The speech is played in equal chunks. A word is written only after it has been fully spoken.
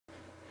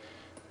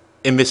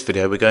In this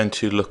video we're going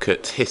to look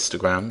at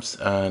histograms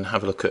and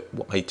have a look at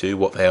what they do,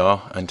 what they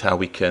are, and how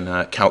we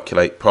can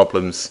calculate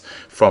problems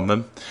from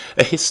them.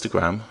 A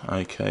histogram,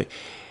 okay,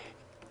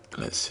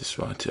 let's just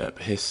write it up.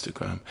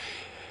 Histogram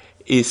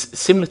is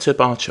similar to a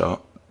bar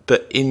chart,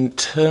 but in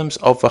terms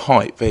of the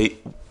height,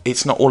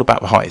 it's not all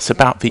about the height, it's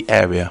about the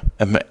area,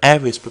 and the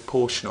area is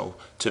proportional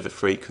to the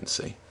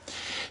frequency.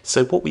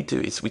 So what we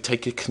do is we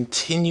take a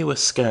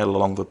continuous scale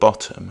along the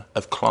bottom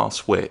of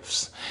class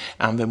widths,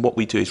 and then what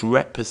we do is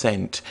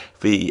represent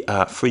the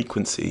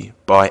frequency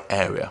by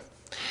area.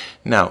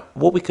 Now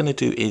what we're going to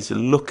do is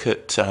look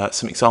at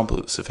some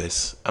examples of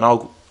this, and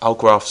I'll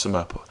graph some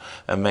up,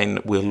 and then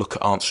we'll look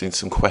at answering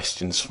some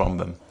questions from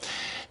them.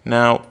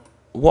 Now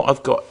what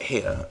I've got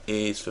here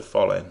is the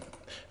following.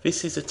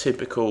 This is a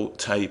typical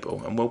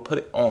table, and we'll put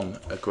it on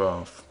a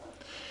graph.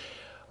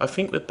 I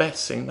think the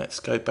best thing, let's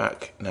go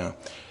back now.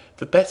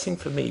 The best thing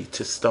for me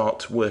to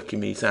start working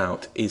these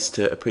out is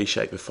to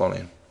appreciate the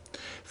following.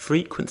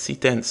 Frequency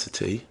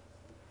density,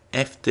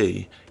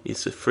 FD,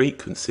 is the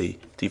frequency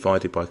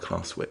divided by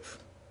class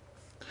width.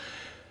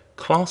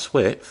 Class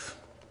width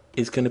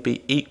is going to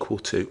be equal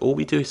to, all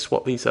we do is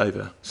swap these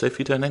over. So if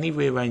you've done any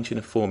rearranging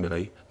of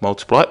formulae,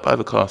 multiply it by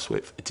the class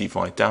width,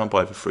 divide down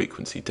by the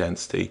frequency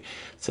density.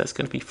 So that's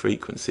going to be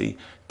frequency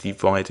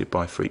divided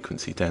by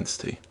frequency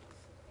density.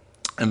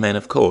 And then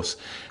of course,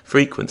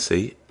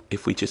 frequency,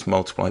 if we just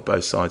multiply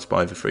both sides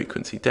by the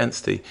frequency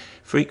density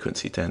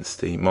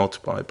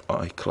multiplied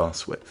by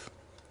class width.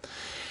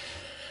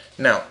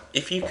 Now,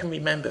 if you can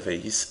remember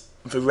these,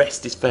 the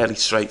rest is fairly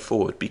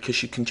straightforward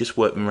because you can just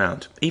work them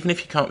around. Even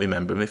if you can't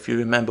remember them, if you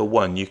remember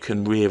one, you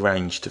can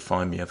rearrange to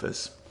find the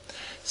others.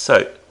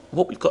 So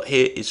what we've got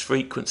here is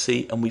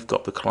frequency, and we've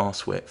got the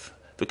class width.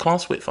 The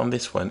class width on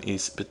this one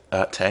is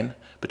 10.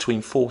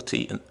 Between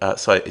 40 and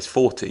it's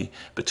 40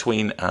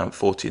 between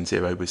 40 and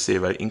 0 with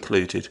 0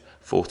 included,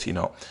 40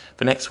 not.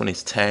 The next one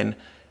is 10,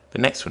 the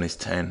next one is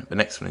 10, the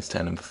next one is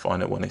 10, and the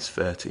final one is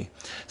 30.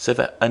 So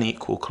they're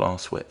unequal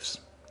class widths.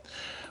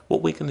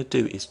 What we're going to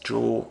do is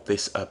draw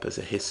this up as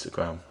a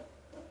histogram,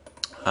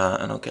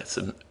 and I'll get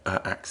some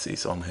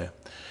axes on here.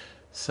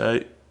 So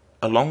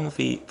along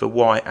the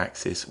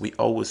y-axis we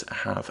always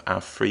have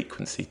our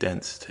frequency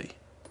density,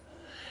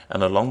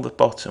 and along the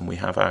bottom we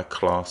have our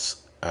classes.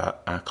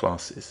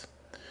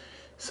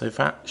 So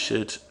that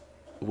should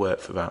work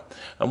for that.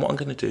 And what I'm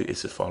going to do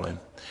is the following.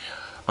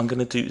 I'm going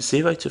to do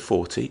 0 to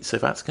 40, so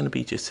that's going to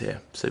be just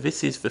here. So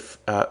this is the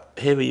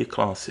here are your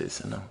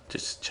classes, and I'll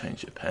just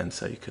change the pen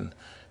so you can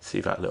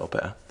see that a little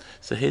better.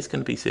 So here's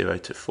going to be 0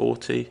 to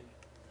 40.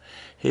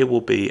 Here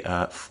will be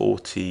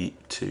 40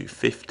 to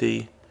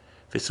 50.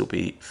 This will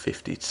be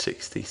 50 to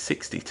 60,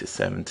 60 to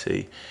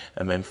 70,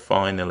 and then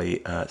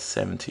finally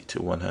 70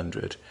 to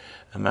 100.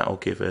 And that will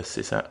give us,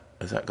 has that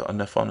got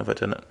enough on? Have I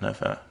done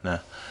enough? No.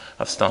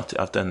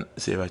 I've done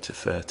 0 to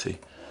 30.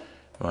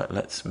 Right,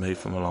 let's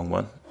move them along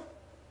one.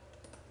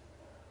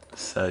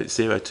 So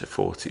 0 to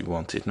 40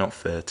 wanted, not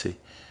 30.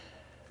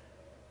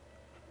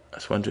 I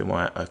was wondering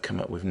why I've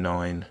come up with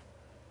 9.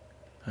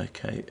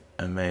 Okay,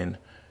 and then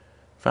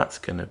that's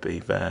going to be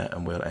there,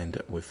 and we'll end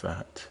up with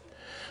that.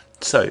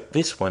 So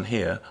this one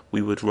here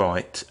we would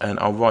write, and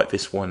I'll write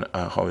this one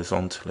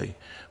horizontally,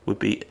 would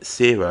be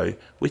 0,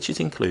 which is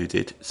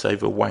included, so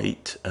the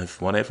weight of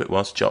whatever it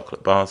was,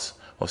 chocolate bars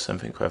or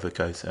something, whatever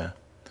goes there.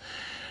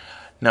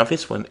 Now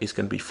this one is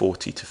going to be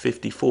 40 to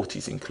 50, 40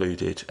 is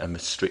included, and the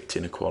strict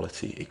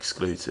inequality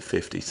excludes the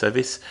 50. So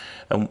this,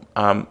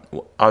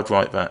 I'd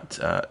write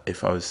that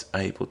if I was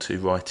able to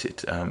write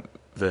it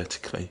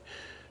vertically,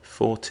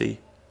 40,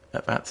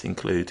 that's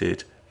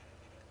included,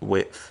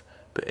 width,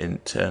 but in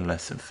turn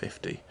less than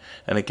 50.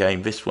 And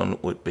again, this one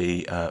would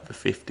be the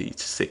 50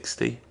 to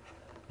 60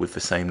 with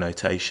the same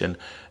notation.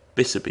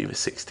 This would be the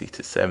 60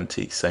 to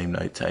 70, same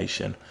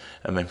notation.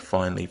 And then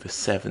finally the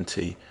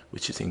 70,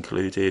 which is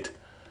included.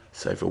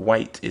 So the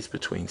weight is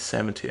between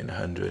 70 and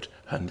 100,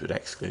 100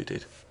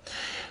 excluded.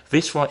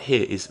 This right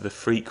here is the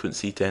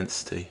frequency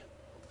density.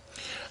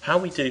 How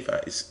we do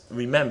that is,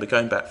 remember,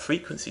 going back,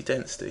 frequency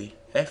density,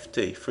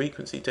 FD,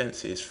 frequency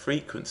density is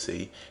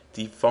frequency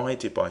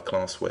divided by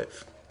class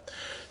width.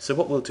 So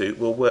what we'll do,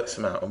 we'll work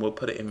some out and we'll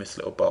put it in this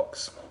little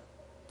box.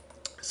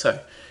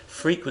 So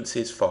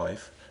frequency is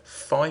 5.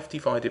 5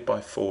 divided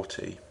by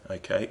 40,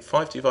 okay,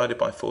 5 divided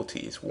by 40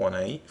 is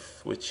 1/8,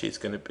 which is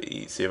going to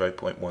be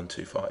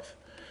 0.125.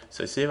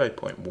 So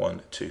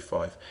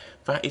 0.125,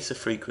 that is the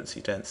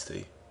frequency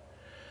density.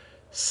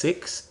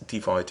 6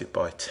 divided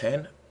by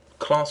 10,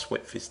 class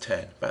width is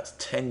 10, that's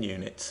 10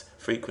 units,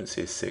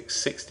 frequency is 6,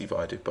 6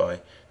 divided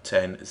by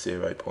 10,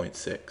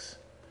 0.6.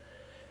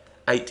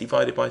 8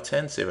 divided by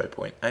 10,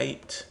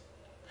 0.8,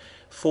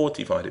 4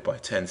 divided by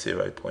 10,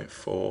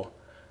 0.4,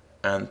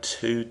 and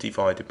 2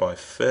 divided by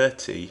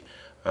 30,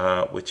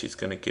 which is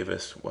going to give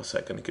us, what's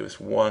that going to give us,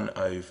 1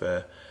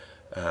 over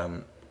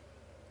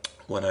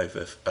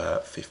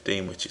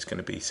 15, which is going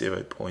to be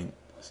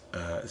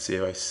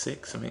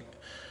 0.06, something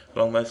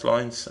along those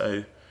lines.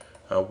 So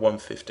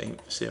 1/15,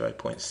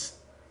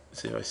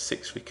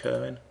 0.06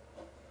 recurring.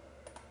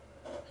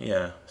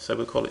 Yeah, so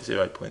we'll call it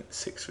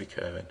 0.6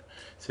 recurring,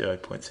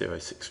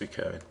 0.06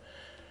 recurring.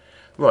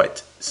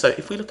 Right, so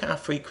if we look at our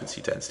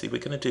frequency density, we're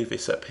going to do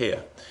this up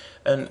here.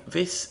 And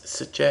this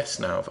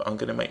suggests now that I'm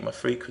going to make my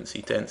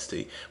frequency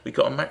density, we've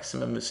got a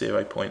maximum of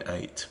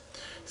 0.8.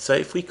 So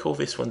if we call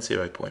this one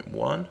 0.1,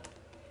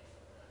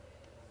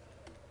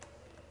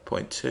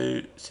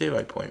 0.2,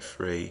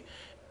 0.3,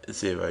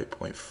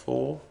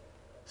 0.4,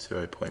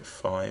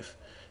 0.5,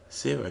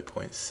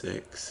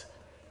 0.6,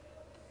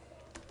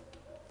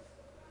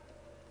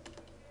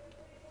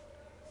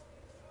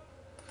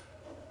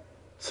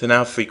 so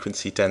now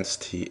frequency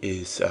density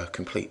is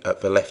complete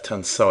at the left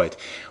hand side.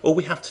 All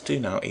we have to do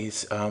now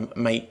is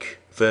make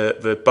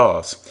the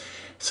bars.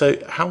 So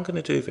how I'm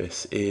going to do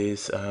this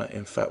is,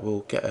 in fact,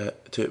 we'll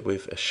do it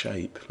with a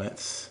shape.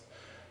 Let's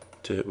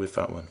do it with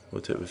that one.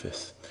 We'll do it with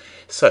this.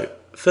 So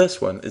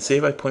first one is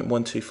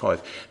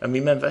 0.125, and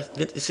remember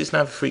this is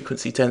now the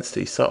frequency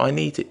density, so I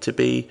need it to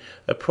be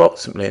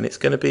approximately, and it's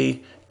going to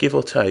be give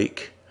or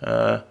take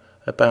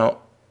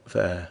about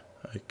there.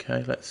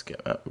 Okay, let's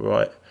get that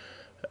right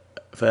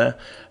there.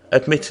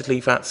 Admittedly,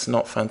 that's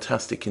not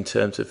fantastic in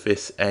terms of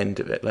this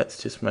end of it.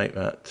 Let's just make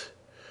that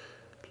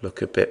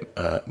look a bit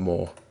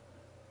more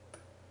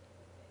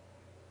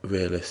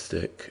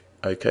realistic.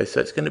 Okay, so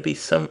it's going to be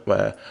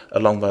somewhere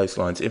along those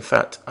lines. In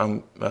fact,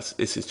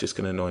 this is just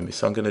going to annoy me,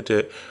 so I'm going to do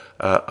it.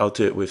 I'll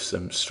do it with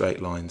some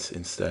straight lines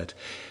instead.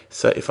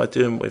 So if I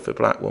do them with a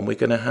black one, we're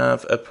going to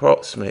have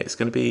approximately, it's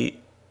going to be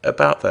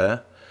about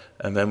there,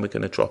 and then we're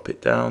going to drop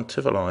it down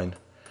to the line,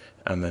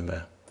 and then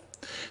there.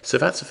 So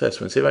that's the first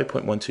one,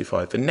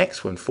 0.125. The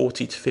next one,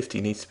 40 to 50,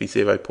 needs to be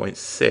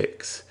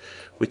 0.6,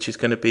 which is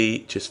going to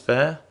be just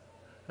there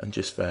and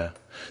just there.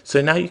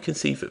 So now you can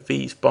see that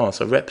these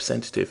bars are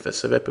representative,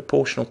 so they're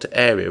proportional to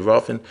area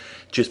rather than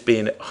just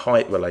being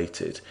height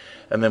related.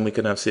 And then we're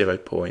going to have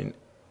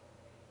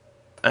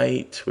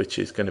 0.8, which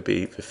is going to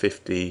be the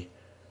 50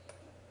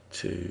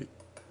 to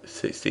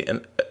 60.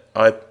 And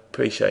I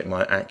appreciate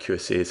my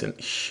accuracy isn't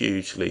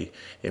hugely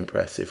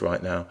impressive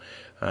right now.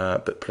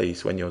 But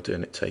please, when you're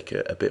doing it, take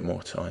a bit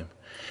more time.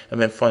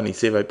 And then finally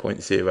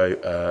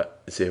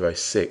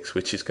 0.006,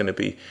 which is going to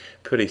be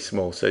pretty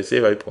small. So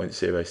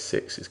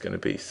 0.06 is going to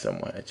be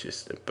somewhere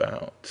just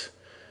about,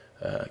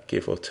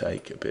 give or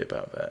take, a bit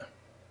about there.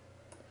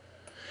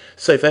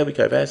 So there we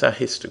go, there's our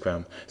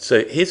histogram.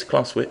 So here's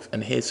class width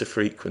and here's the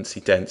frequency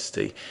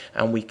density,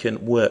 and we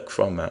can work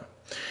from that.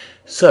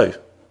 So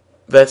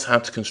there's how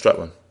to construct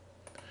one.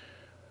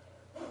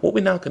 What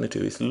we're now going to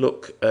do is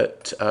look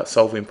at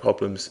solving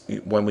problems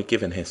when we're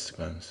given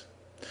histograms.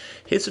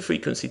 Here's the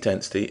frequency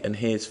density and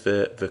here's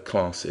the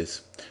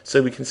classes.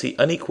 So we can see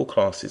unequal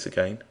classes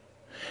again.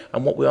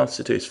 And what we asked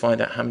to do is find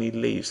out how many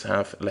leaves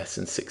have less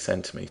than 6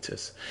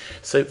 centimetres.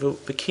 So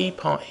the key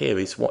part here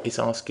is what it's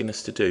asking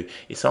us to do.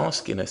 It's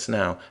asking us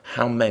now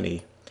how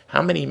many.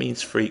 How many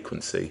means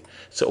frequency.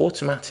 So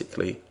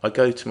automatically I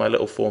go to my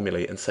little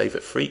formulae and say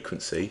that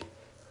frequency.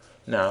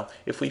 Now,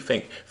 if we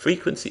think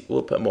frequency,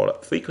 we'll put more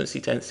like frequency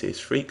density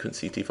is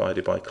frequency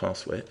divided by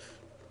class width.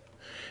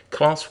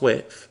 Class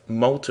width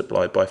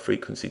multiplied by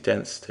frequency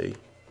density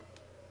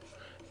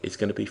is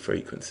going to be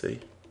frequency.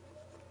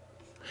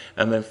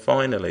 And then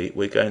finally,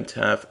 we're going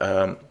to have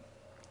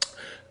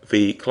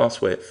the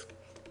class width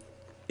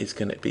is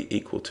going to be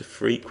equal to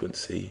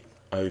frequency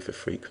over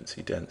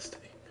frequency density.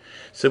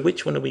 So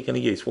which one are we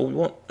going to use? Well, we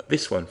want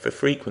this one for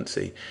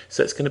frequency.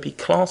 So it's going to be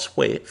class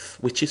width,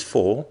 which is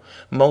 4,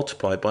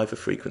 multiplied by the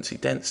frequency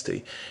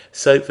density.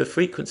 So the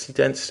frequency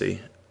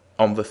density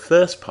on the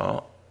first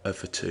part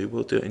of the 2,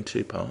 we'll do it in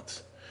 2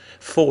 parts.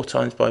 4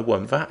 times by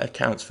 1, that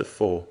accounts for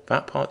 4.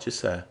 That part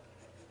just there.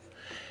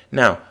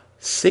 Now,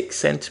 6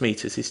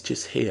 centimetres is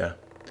just here.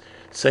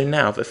 So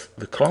now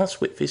the class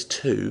width is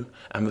 2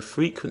 and the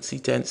frequency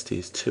density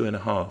is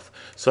 2.5.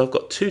 So I've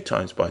got 2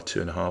 times by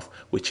 2.5,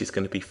 which is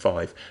going to be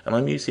 5. And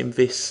I'm using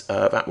this,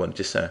 that one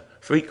just there.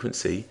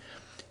 Frequency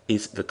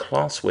is the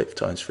class width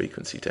times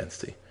frequency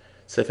density.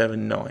 So there are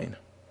 9.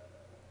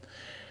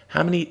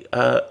 How many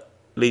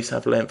leaves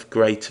have length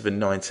greater than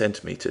 9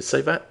 centimetres?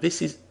 So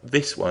this is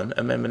this one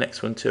and then the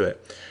next one to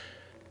it.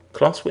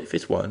 Class width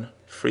is 1,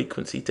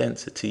 frequency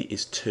density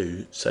is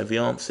 2. So the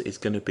answer is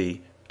going to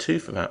be 2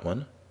 for that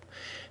one.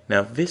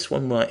 Now this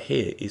one right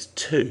here is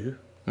 2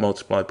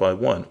 multiplied by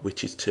 1,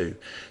 which is 2.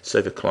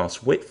 So the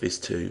class width is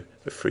 2,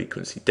 the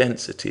frequency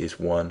density is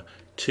 1,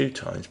 2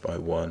 times by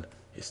 1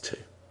 is 2.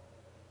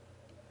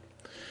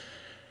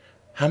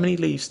 How many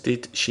leaves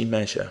did she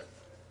measure?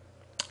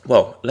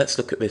 Well, let's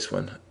look at this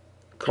one.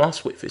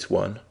 Class width is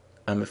 1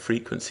 and the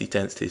frequency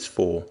density is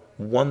 4.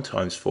 1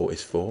 times 4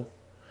 is 4.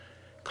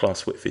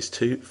 Class width is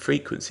 2,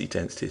 frequency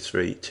density is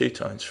 3. 2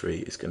 times 3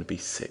 is going to be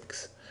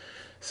 6.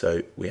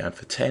 So we add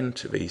the 10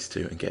 to these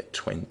two and get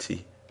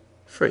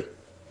 23.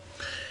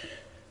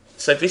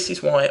 So this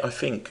is why I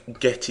think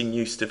getting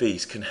used to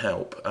these can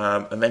help,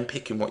 and then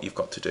picking what you've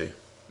got to do.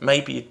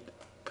 Maybe you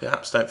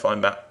perhaps don't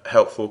find that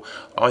helpful.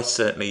 I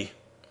certainly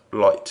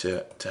like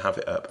to have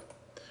it up.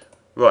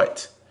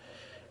 Right.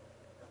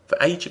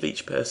 The age of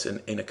each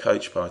person in a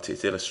coach party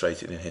is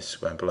illustrated in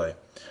histogram below.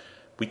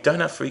 We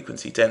don't have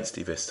frequency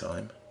density this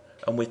time,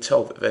 and we're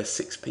told that there's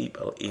 6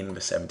 people in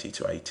the 70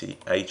 to 80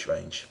 age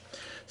range.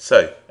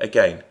 So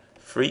again,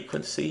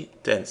 frequency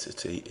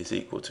density is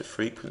equal to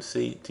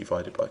frequency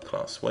divided by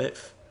class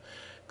width.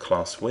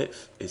 Class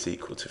width is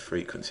equal to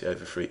frequency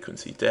over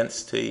frequency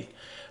density,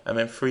 and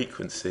then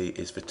frequency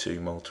is the 2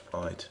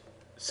 multiplied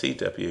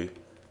CW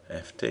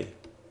FD.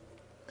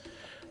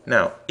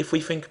 Now, if we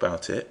think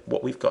about it,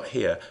 what we've got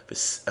here, the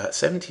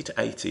 70 to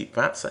 80,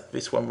 that's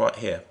this one right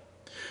here.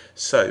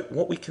 So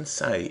what we can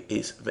say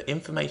is the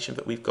information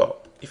that we've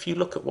got, if you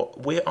look at what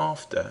we're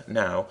after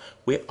now,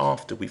 we've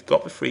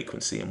got the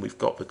frequency and we've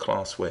got the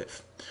class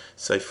width.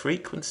 So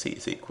frequency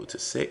is equal to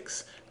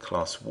 6,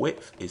 class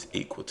width is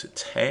equal to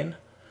 10.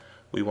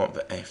 We want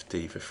the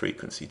FD, the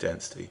frequency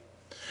density.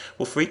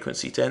 Well,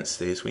 frequency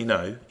density, as we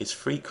know, is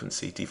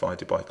frequency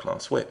divided by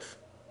class width.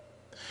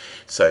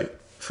 So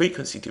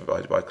frequency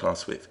divided by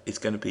class width is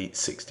going to be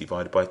 6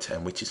 divided by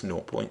 10, which is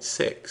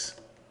 0.6.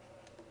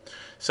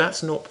 So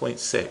that's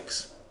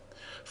 0.6.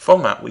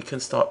 From that, we can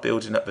start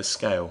building up the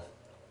scale.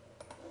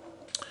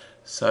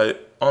 So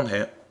on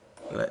here,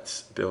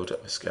 let's build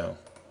up the scale.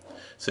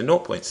 So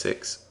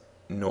 0.6,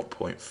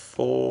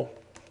 0.4,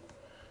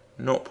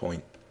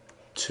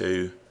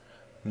 0.2,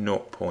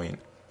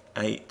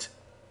 0.8,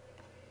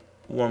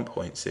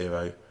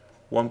 1.0,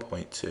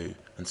 1.2,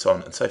 and so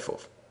on and so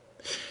forth.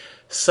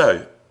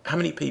 So how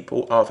many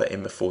people are there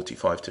in the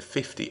 45 to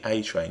 50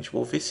 age range?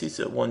 Well, this is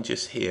the one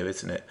just here,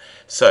 isn't it?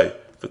 So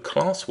the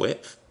class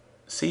width,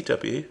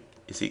 CW,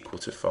 is equal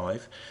to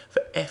 5.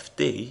 The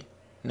FD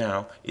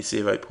now is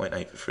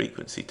 0.8. The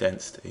frequency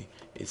density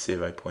is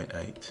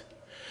 0.8.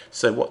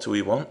 So what do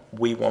we want?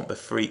 We want the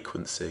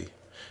frequency.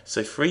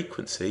 So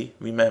frequency,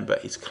 remember,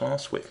 is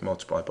class width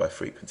multiplied by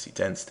frequency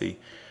density.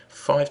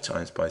 5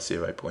 times by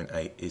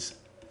 0.8 is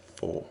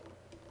 4.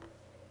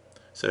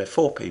 So there are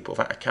 4 people.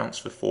 That accounts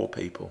for 4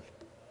 people.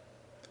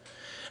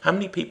 How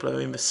many people are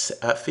in the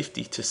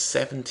 50 to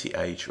 70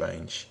 age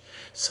range?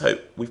 So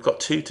we've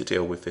got 2 to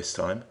deal with this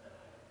time.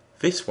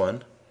 This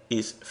one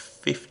is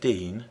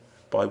 15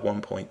 by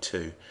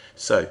 1.2.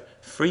 So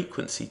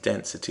frequency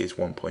density is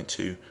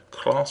 1.2,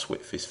 class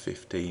width is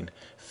 15.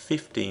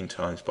 15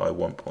 times by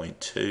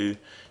 1.2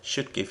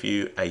 should give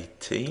you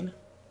 18.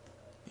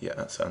 Yeah,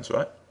 that sounds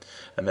right.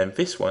 And then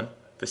this one,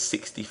 the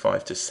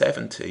 65 to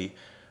 70,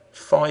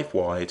 5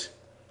 wide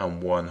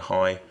and 1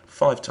 high.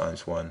 5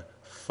 times 1,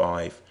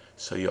 5.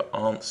 So your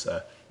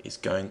answer is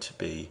going to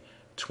be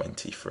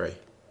 23.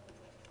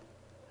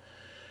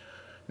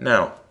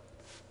 Now,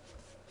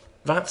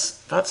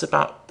 that's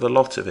about the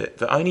lot of it.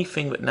 The only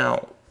thing that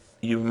now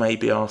you may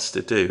be asked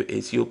to do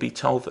is you'll be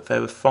told that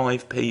there were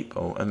 5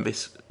 people, and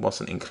this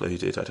wasn't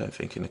included, I don't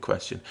think, in the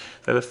question.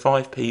 There were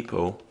 5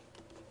 people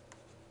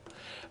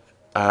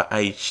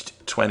aged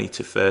 20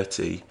 to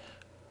 30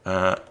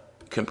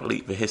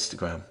 complete the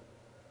histogram.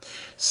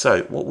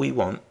 So what we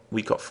want,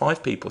 we got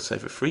 5 people, so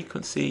the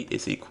frequency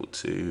is equal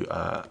to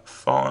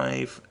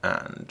 5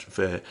 and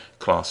the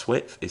class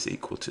width is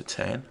equal to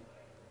 10.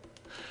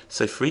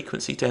 So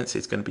frequency density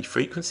is going to be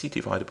frequency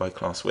divided by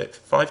class width.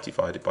 5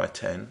 divided by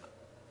 10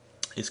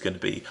 is going to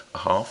be a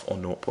half, or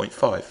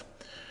 0.5.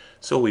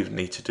 So all we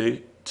need to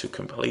do to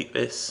complete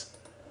this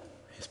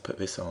is put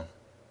this on.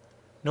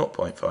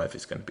 0.5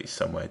 is going to be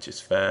somewhere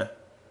just there,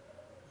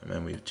 and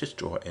then we just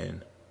draw it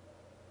in,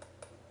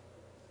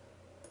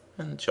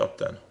 and job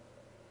done.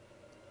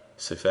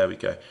 So there we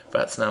go.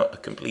 That's now a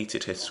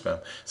completed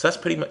histogram. So that's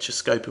pretty much the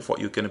scope of what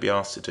you're going to be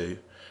asked to do.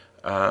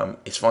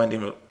 It's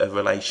finding a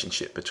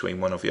relationship between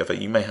one or the other.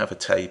 You may have a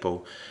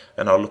table,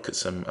 and I'll look at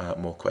some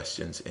more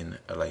questions in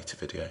a later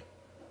video.